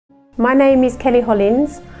My name is Kelly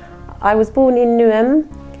Hollins. I was born in Newham,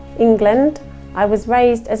 England. I was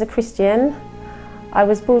raised as a Christian. I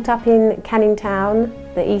was brought up in Canning Town,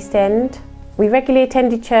 the East End. We regularly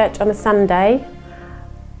attended church on a Sunday.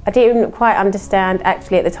 I didn't quite understand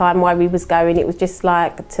actually at the time why we was going. It was just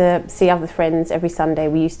like to see other friends every Sunday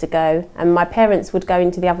we used to go. And my parents would go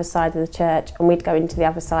into the other side of the church and we'd go into the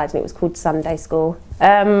other side, and it was called Sunday school.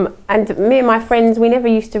 And me and my friends, we never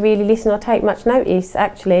used to really listen or take much notice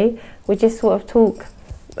actually. We just sort of talk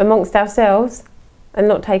amongst ourselves and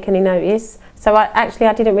not take any notice. So I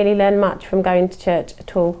didn't really learn much from going to church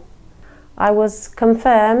at all. I was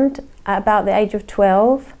confirmed at about the age of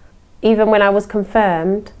 12. Even when I was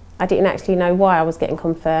confirmed, I didn't actually know why I was getting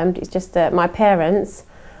confirmed. It's just that my parents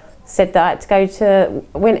said that I had to go to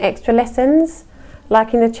win extra lessons,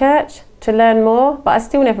 like in the church, to learn more, but I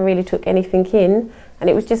still never really took anything in. And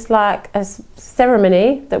it was just like a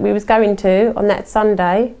ceremony that we was going to on that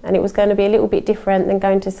Sunday, and it was going to be a little bit different than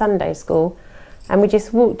going to Sunday school. And we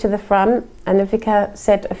just walked to the front and the vicar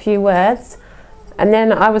said a few words, and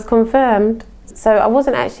then I was confirmed. So I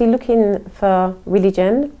wasn't actually looking for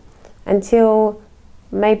religion until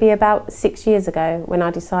maybe about 6 years ago, when I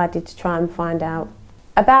decided to try and find out.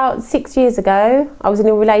 About 6 years ago, I was in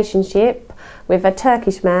a relationship with a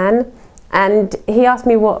Turkish man, and he asked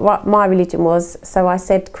me what my religion was, so I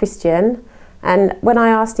said Christian. And when I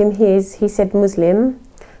asked him his, he said Muslim.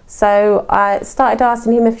 So I started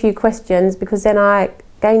asking him a few questions, because then I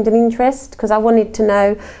gained an interest, because I wanted to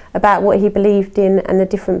know about what he believed in and the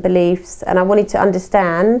different beliefs, and I wanted to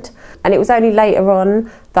understand. And it was only later on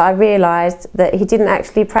that I realised that he didn't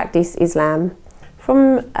actually practice Islam.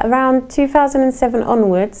 From around 2007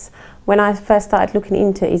 onwards, when I first started looking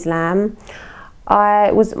into Islam,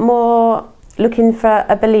 I was more looking for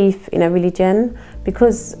a belief in a religion,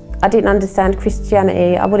 because I didn't understand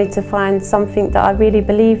Christianity. I wanted to find something that I really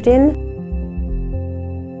believed in.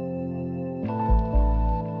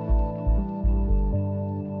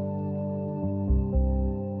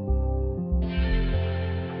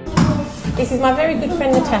 This is my very good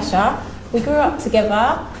friend Natasha. We grew up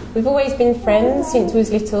together. We've always been friends since we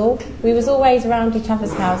was little. We was always around each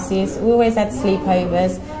other's houses. We always had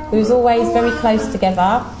sleepovers. We was always very close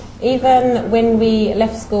together. Even when we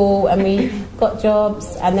left school and we got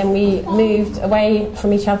jobs and then we moved away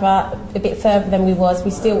from each other a bit further than we was,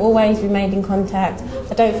 we still always remained in contact.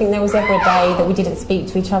 I don't think there was ever a day that we didn't speak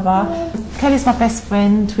to each other. Kelly's my best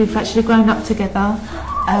friend. We've actually grown up together.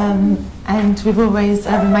 And we've always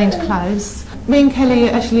remained close. Me and Kelly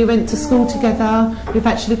actually went to school together. We've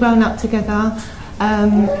actually grown up together,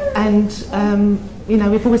 you know,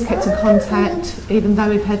 we've always kept in contact, even though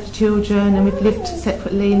we've had children and we've lived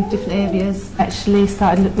separately in different areas. I actually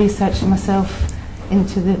started researching myself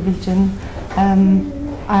into the religion.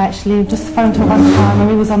 I actually just phoned her one time, and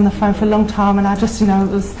we was on the phone for a long time, and I just, you know,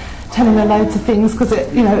 was telling her loads of things, because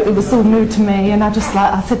it, you know, it was all new to me, and I just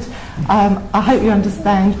like, I said, I hope you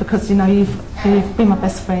understand, because you know you've been my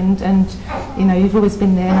best friend, and you know you've always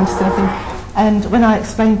been there and understood everything. And when I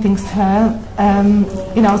explained things to her,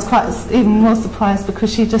 you know, I was quite even more surprised,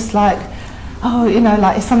 because she just like, oh, you know,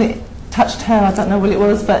 like if something touched her, I don't know what it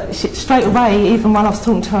was, but she, straight away, even while I was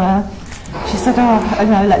talking to her, she said, oh, I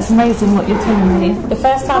know, that's amazing what you're telling me. The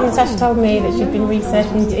first time Natasha told me that she'd been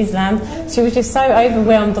researching into Islam, she was just so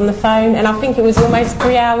overwhelmed on the phone, and I think it was almost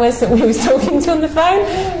 3 hours that we was talking to on the phone,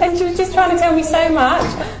 and she was just trying to tell me so much.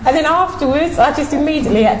 And then afterwards, I just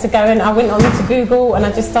immediately had to go, and I went on to Google and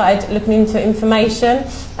I just started looking into information,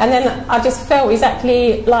 and then I just felt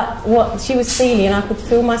exactly like what she was feeling. I could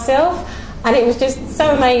feel myself. And it was just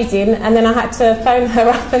so amazing. And then I had to phone her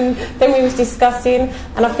up, and then we was discussing,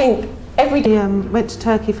 and I think every day. Went to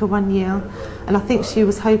Turkey for 1 year, and I think she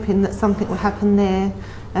was hoping that something would happen there,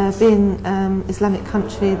 being Islamic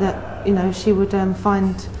country, that you know she would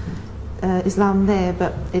find Islam there,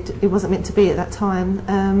 but it wasn't meant to be at that time.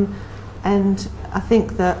 And I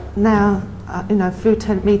think that now, you know, through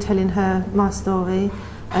me telling her my story,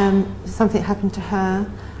 something happened to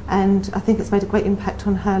her, and I think it's made a great impact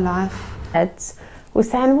on her life. Was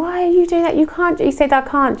saying, why are you doing that? You can't. He said, I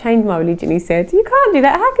can't change my religion. He said, you can't do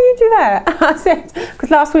that. How can you do that? I said, because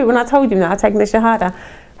last week when I told him that I'd taken the Shahada,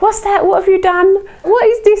 what's that? What have you done? What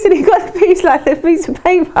is this? And he got the piece, like the piece of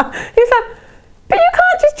paper. He was like, but you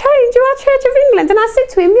can't just change. You are Church of England. And I said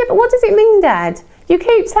to him, yeah, but what does it mean, Dad? You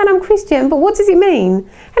keep saying I'm Christian, but what does it mean?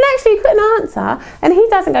 And actually he couldn't answer, and he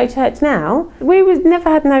doesn't go to church now. We never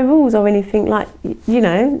had no rules or anything, like, you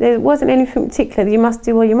know, there wasn't anything particular that you must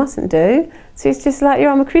do or you mustn't do. So it's just like,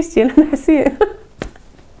 yeah, I'm a Christian, and that's it.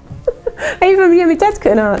 Even my dad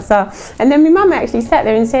couldn't answer. And then my mum actually sat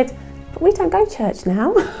there and said, but we don't go to church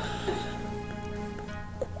now.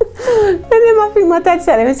 remember, I think my dad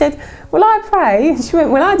sat there and said, well, I pray. And she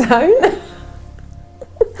went, well, I don't.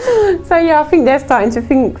 So yeah, I think they're starting to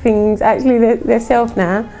think things actually themselves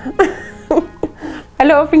now. A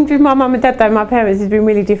lot of things with my mum and dad though, my parents, has been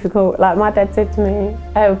really difficult. Like my dad said to me,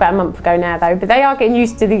 about a month ago now though, but they are getting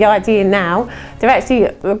used to the idea now. They're actually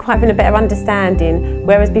quite having a better understanding,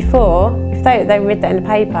 whereas before, if they read that in the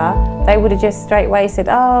paper, they would have just straight away said,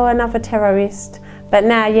 oh, another terrorist. But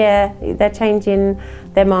now, yeah, they're changing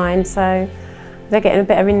their mind, so they're getting a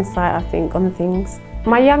better insight, I think, on things.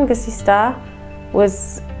 My younger sister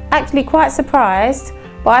was actually quite surprised,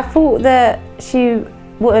 but I thought that she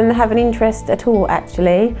wouldn't have an interest at all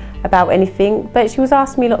actually about anything, but she was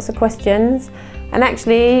asking me lots of questions. And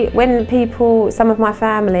actually when some of my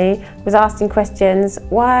family was asking questions,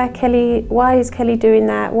 why is Kelly doing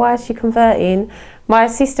that, why is she converting, my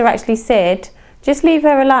sister actually said, just leave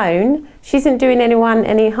her alone, she isn't doing anyone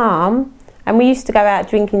any harm. And we used to go out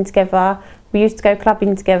drinking together, we used to go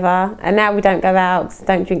clubbing together, and now we don't go out,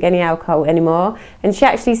 don't drink any alcohol anymore. And she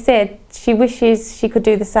actually said she wishes she could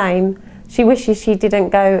do the same. She wishes she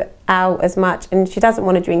didn't go out as much and she doesn't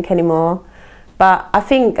want to drink anymore. But I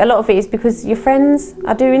think a lot of it is because your friends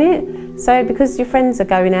are doing it. So because your friends are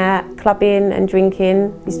going out, clubbing and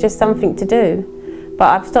drinking, it's just something to do. But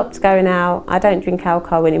I've stopped going out, I don't drink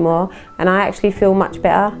alcohol anymore, and I actually feel much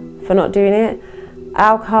better for not doing it.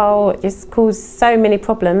 Alcohol just caused so many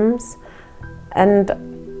problems, and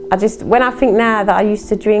when I think now that I used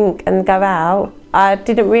to drink and go out, I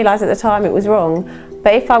didn't realise at the time it was wrong.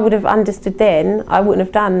 But if I would have understood then, I wouldn't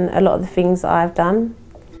have done a lot of the things that I've done.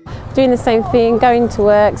 Doing the same thing, going to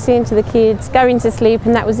work, seeing to the kids, going to sleep,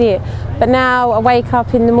 and that was it. But now I wake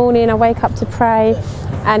up in the morning, I wake up to pray,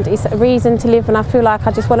 and it's a reason to live, and I feel like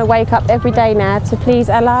I just want to wake up every day now to please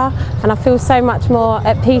Allah, and I feel so much more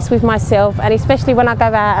at peace with myself, and especially when I go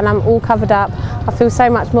out and I'm all covered up, I feel so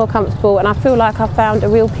much more comfortable, and I feel like I've found a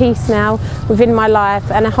real peace now within my life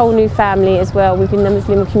and a whole new family as well within the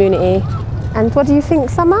Muslim community. And what do you think,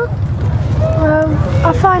 Summer? Well,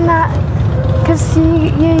 I find that because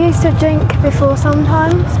you used to drink before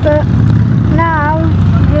sometimes, but now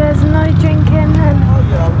there's no drinking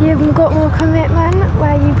and you've got more commitment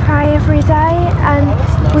where you pray every day, and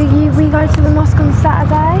we go to the mosque on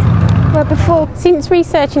Saturday. Where before. Since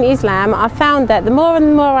researching Islam, I found that the more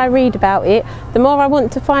and more I read about it, the more I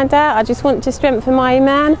want to find out. I just want to strengthen my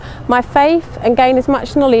iman, my faith, and gain as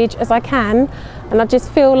much knowledge as I can. And I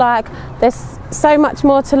just feel like there's so much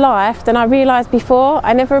more to life than I realised before.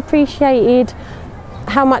 I never appreciated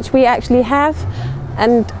how much we actually have,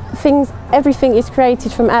 and everything is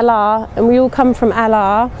created from Allah, and we all come from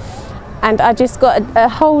Allah. And I just got a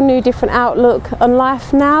whole new different outlook on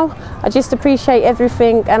life now. I just appreciate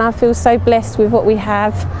everything, and I feel so blessed with what we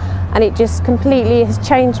have, and it just completely has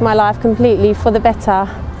changed my life completely for the better.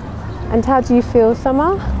 And how do you feel,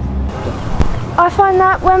 Summer? I find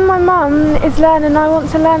that when my mum is learning, I want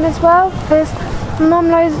to learn as well, because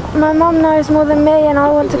my mum knows more than me, and I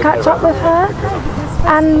want to catch up with her.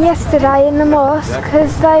 And yesterday in the mosque,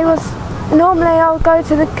 because normally I would go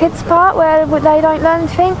to the kids part where they don't learn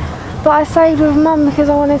anything, but I stayed with mum because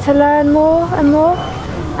I wanted to learn more and more.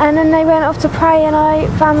 And then they went off to pray, and I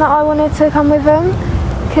found that I wanted to come with them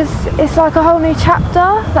because it's like a whole new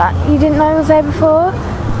chapter that you didn't know was there before.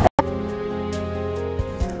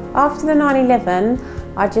 After the 9/11,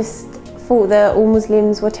 I just thought that all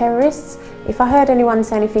Muslims were terrorists. If I heard anyone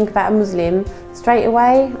say anything about a Muslim, straight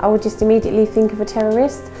away I would just immediately think of a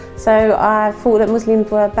terrorist. So I thought that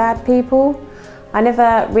Muslims were bad people. I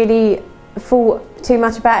never really thought too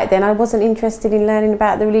much about it then. I wasn't interested in learning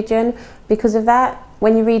about the religion because of that.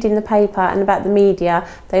 When you read in the paper and about the media,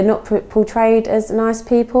 they're not portrayed as nice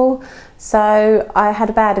people. So I had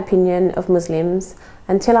a bad opinion of Muslims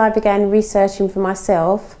until I began researching for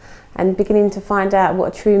myself and beginning to find out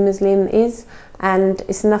what a true Muslim is. And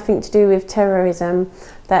it's nothing to do with terrorism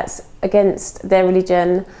that's against their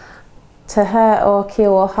religion. To hurt or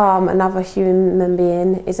kill or harm another human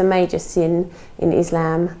being is a major sin in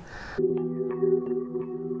Islam.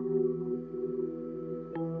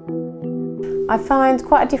 I find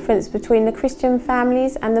quite a difference between the Christian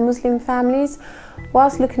families and the Muslim families.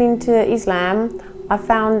 Whilst looking into Islam, I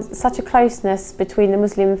found such a closeness between the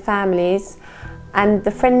Muslim families and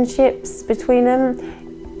the friendships between them.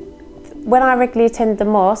 When I regularly attend the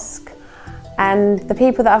mosque, and the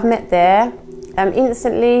people that I've met there,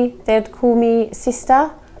 instantly they'd call me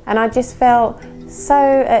sister, and I just felt so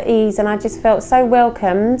at ease, and I just felt so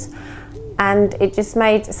welcomed, and it just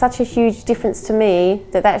made such a huge difference to me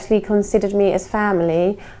that they actually considered me as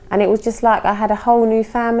family, and it was just like I had a whole new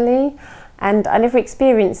family, and I never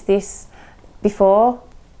experienced this before.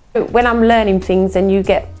 When I'm learning things and you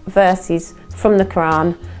get verses from the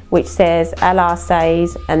Quran, which says Allah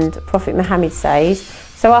says and Prophet Muhammad says.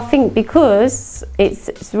 So I think because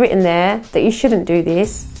it's written there that you shouldn't do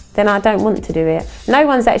this, then I don't want to do it. No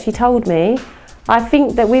one's actually told me. I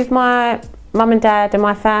think that with my mum and dad and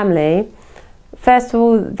my family, first of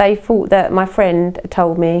all, they thought that my friend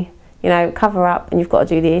told me, you know, cover up and you've got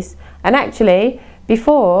to do this. And actually,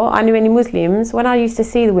 before I knew any Muslims, when I used to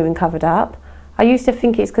see the women covered up, I used to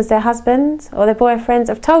think it's because their husbands or their boyfriends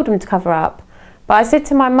have told them to cover up. But I said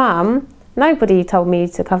to my mum, nobody told me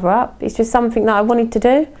to cover up. It's just something that I wanted to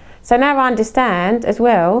do. So now I understand as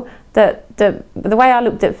well that the way I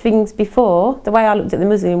looked at things before, the way I looked at the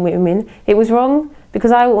Muslim women, it was wrong,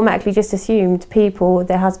 because I automatically just assumed people,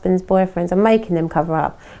 their husbands, boyfriends, are making them cover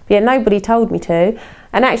up. But yeah, nobody told me to.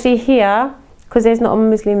 And actually here, because there's not a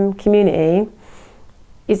Muslim community,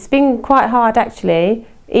 it's been quite hard actually,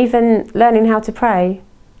 even learning how to pray,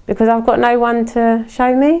 because I've got no one to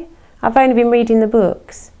show me. I've only been reading the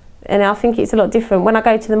books, and I think it's a lot different. When I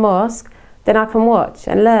go to the mosque, then I can watch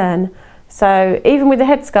and learn. So even with the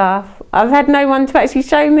headscarf, I've had no one to actually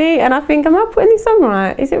show me, and I think, am I putting this on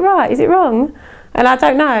right? Is it right? Is it wrong? And I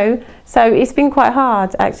don't know. So it's been quite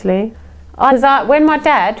hard actually. When my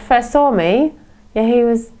dad first saw me, yeah, he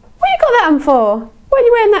was, what you got that on for? What are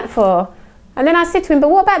you wearing that for? And then I said to him, but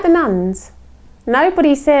what about the nuns?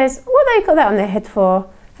 Nobody says, what have they got that on their head for?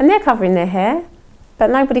 And they're covering their hair, but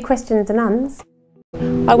nobody questions the nuns.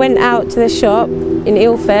 I went out to the shop in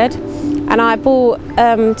Ilford and I bought 2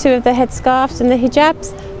 of the headscarves and the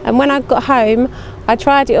hijabs, and when I got home I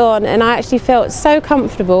tried it on and I actually felt so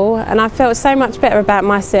comfortable and I felt so much better about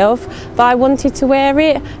myself that I wanted to wear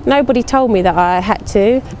it. Nobody told me that I had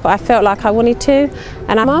to, but I felt like I wanted to.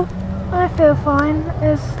 And I feel fine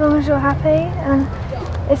as long as you're happy, and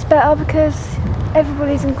it's better because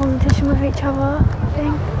everybody's in competition with each other, I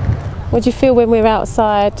think. What do you feel when we're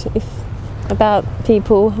outside, about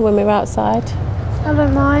people when we're outside? I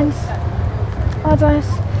don't mind.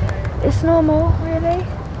 It's normal really.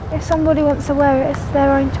 If somebody wants to wear it, it's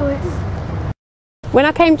their own choice. When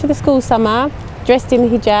I came to the school summer, dressed in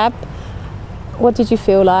the hijab, what did you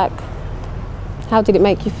feel like? How did it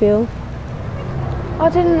make you feel? I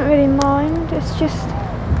didn't really mind, it's just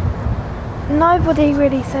nobody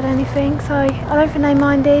really said anything, so I don't think they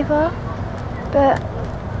mind either. But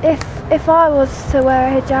if I was to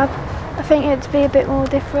wear a hijab, I think it'd be a bit more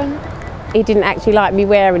different. He didn't actually like me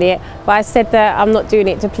wearing it, but I said that I'm not doing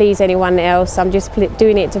it to please anyone else, I'm just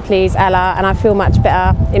doing it to please Allah, and I feel much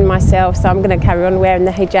better in myself, so I'm going to carry on wearing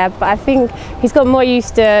the hijab. But I think he's got more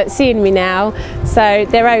used to seeing me now, so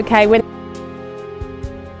they're okay.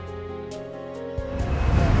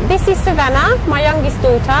 This is Savannah, my youngest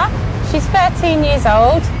daughter. She's 13 years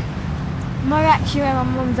old. My reaction when my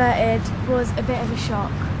mum converted was a bit of a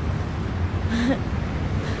shock.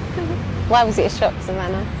 Why was it a shock,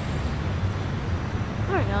 Savannah?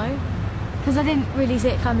 I don't know, because I didn't really see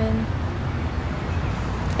it coming.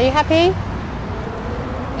 Are you happy?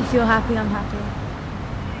 If you're happy, I'm happy.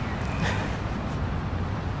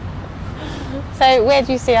 So where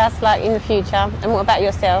do you see us like in the future, and what about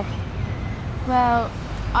yourself? Well,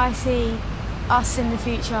 I see us in the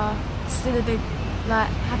future still a big,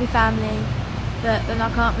 happy family, but then I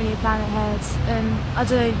can't really plan ahead, and I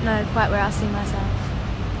don't know quite where I see myself.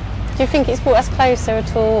 Do you think it's brought us closer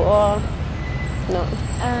at all, or not?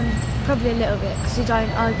 Probably a little bit, because we don't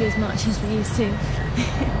argue as much as we used to.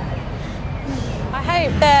 I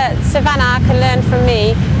hope that Savannah can learn from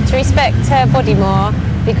me to respect her body more,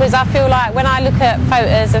 because I feel like when I look at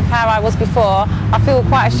photos of how I was before, I feel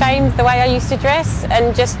quite ashamed the way I used to dress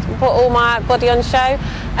and just put all my body on show.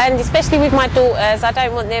 And especially with my daughters, I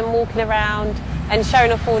don't want them walking around and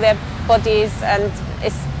showing off all their bodies, and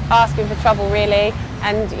it's asking for trouble really.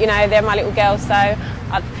 And you know, they're my little girls, so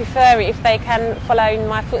I'd prefer it if they can follow in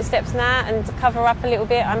my footsteps now and cover up a little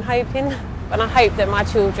bit, I'm hoping. And I hope that my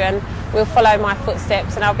children will follow my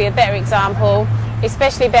footsteps and I'll be a better example,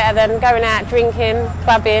 especially better than going out drinking,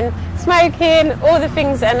 clubbing, smoking, all the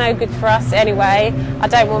things that are no good for us anyway. I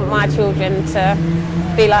don't want my children to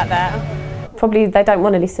be like that. Probably they don't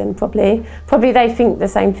want to listen, probably they think the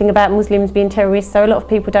same thing about Muslims being terrorists, so a lot of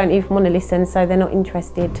people don't even want to listen, so they're not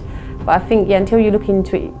interested. But I think, yeah, until you look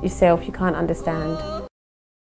into it yourself, you can't understand.